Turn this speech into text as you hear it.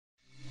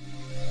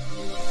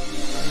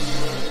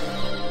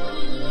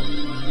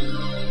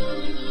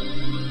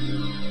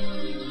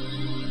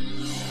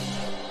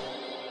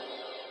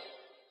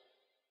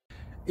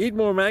Eat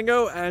more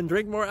mango and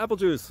drink more apple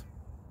juice.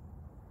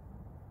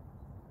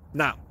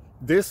 Now,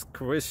 this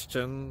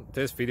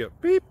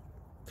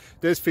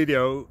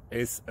video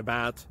is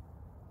about...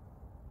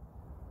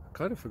 I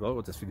kind of forgot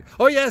what this video...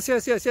 Oh, yes.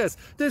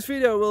 This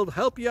video will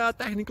help you out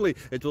technically.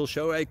 It will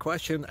show a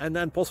question and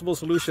then possible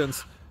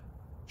solutions.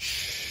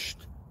 Shh.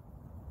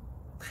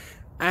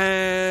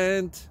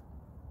 And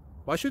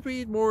why should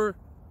we eat more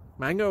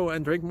mango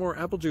and drink more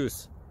apple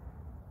juice?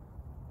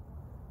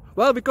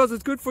 Well, because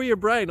it's good for your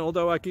brain,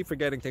 although I keep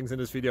forgetting things in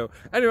this video.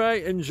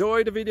 Anyway,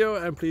 enjoy the video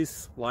and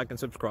please like and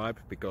subscribe,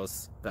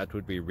 because that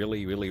would be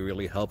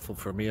really helpful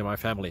for me and my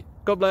family.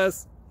 God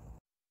bless!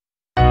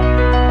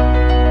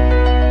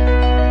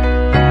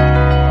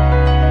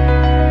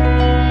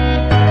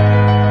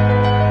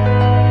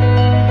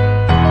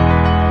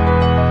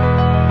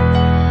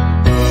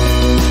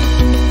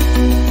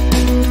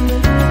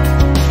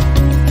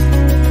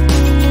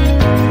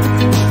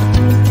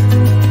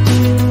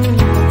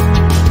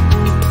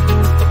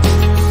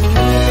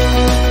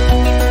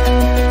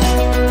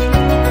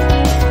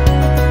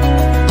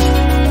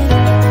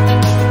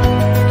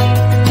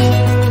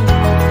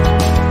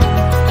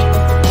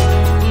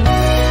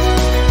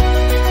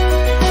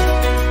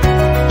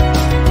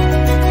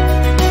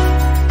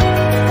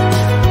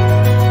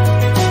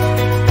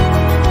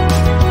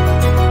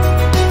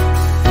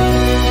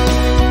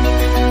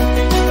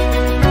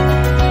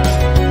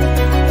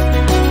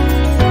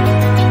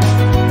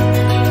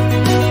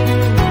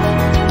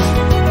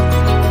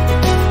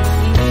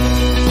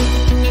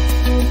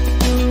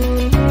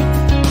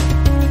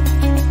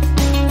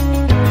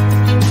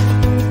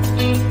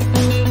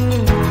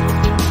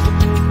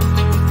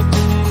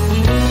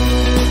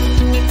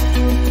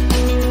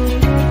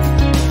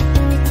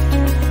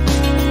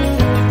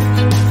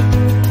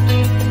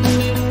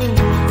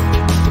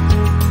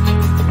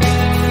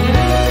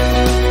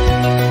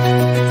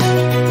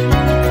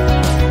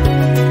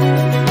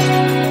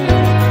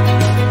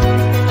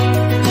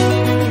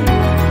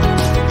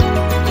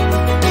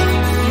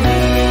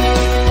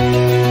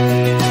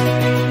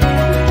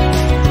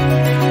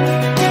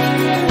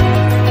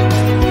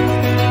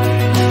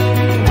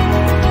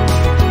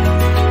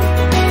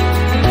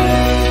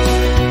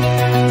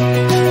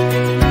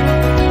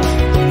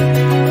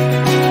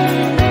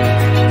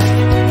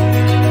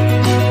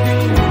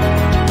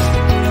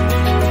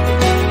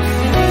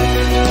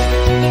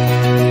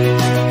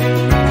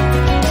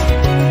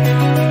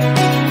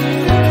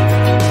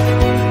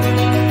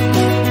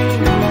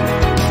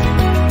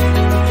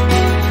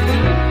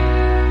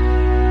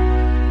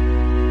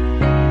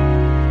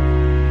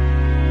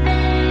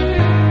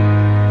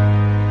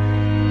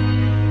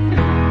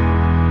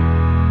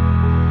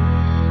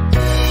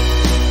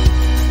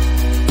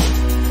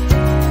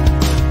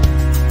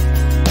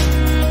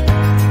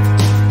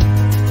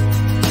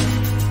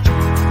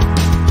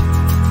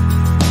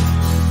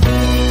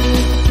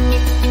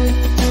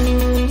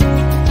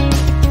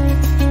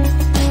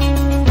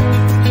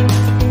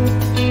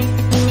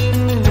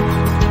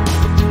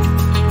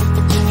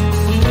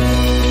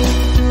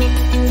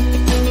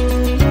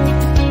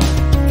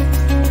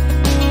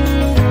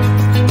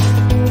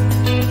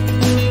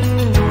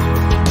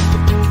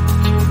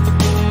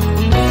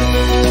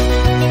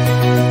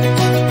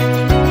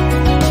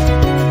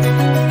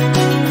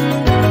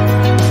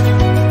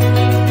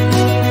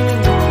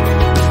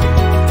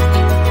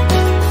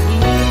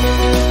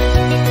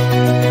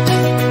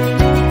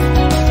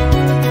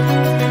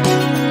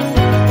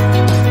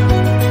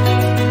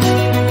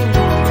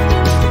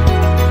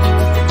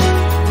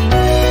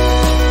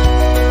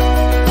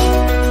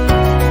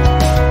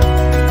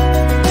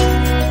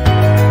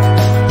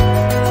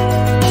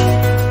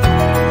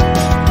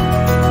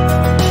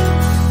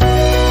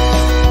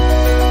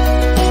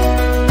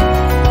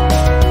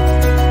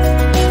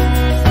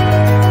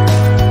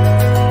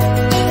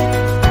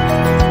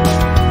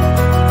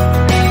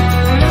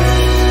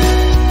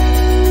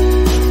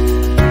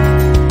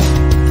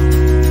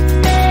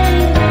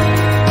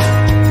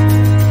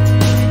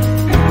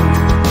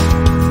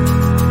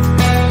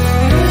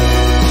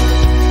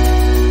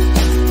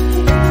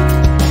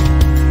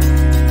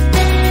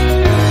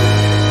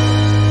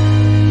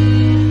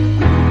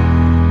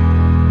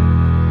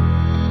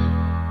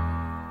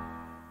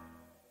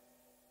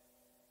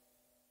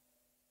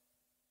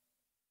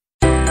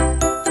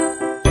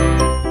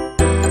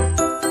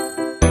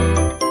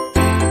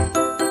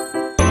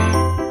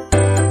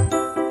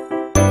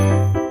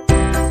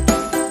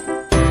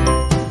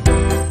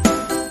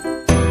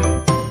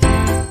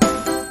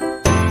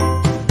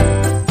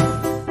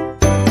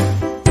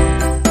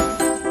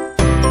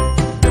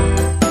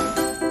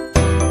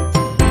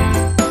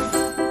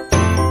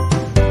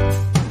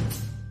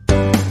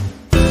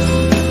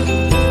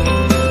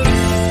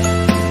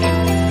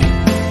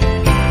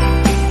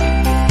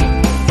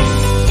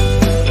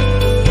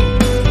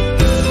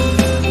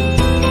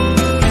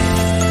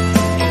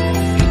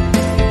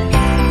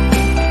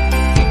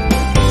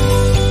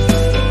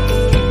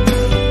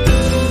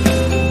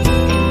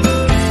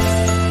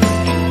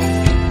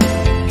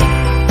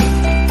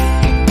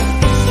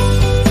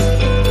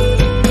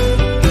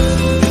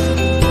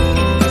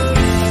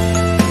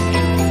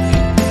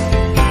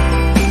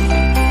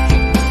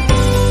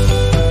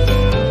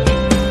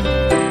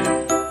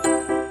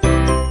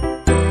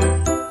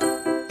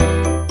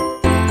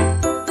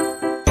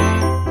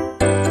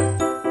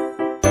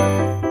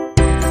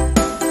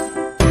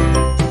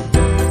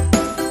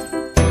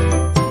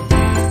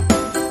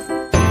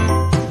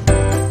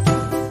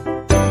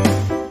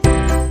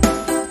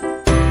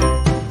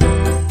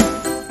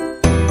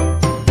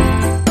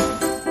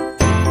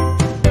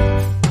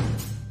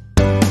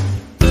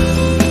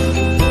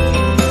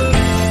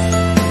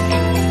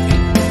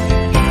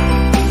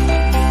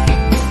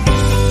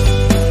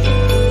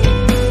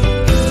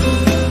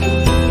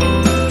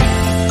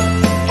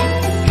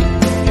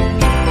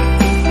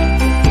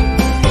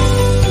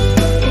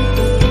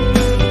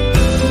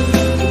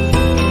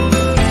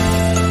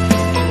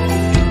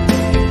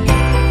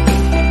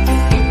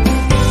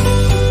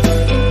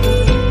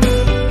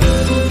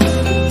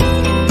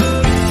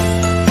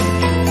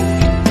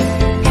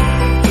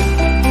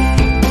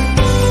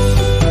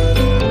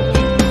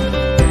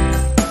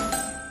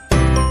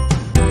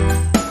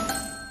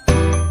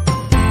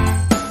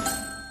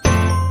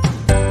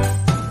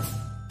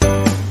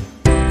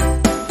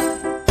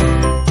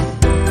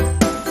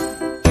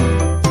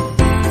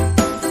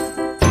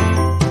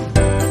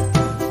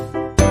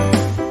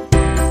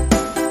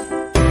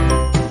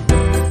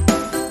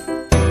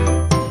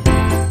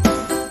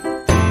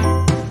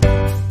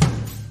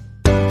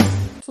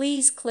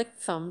 Please click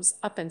thumbs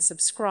up and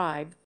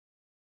subscribe.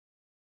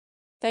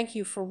 Thank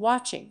you for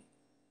watching.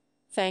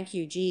 Thank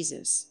you,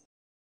 Jesus.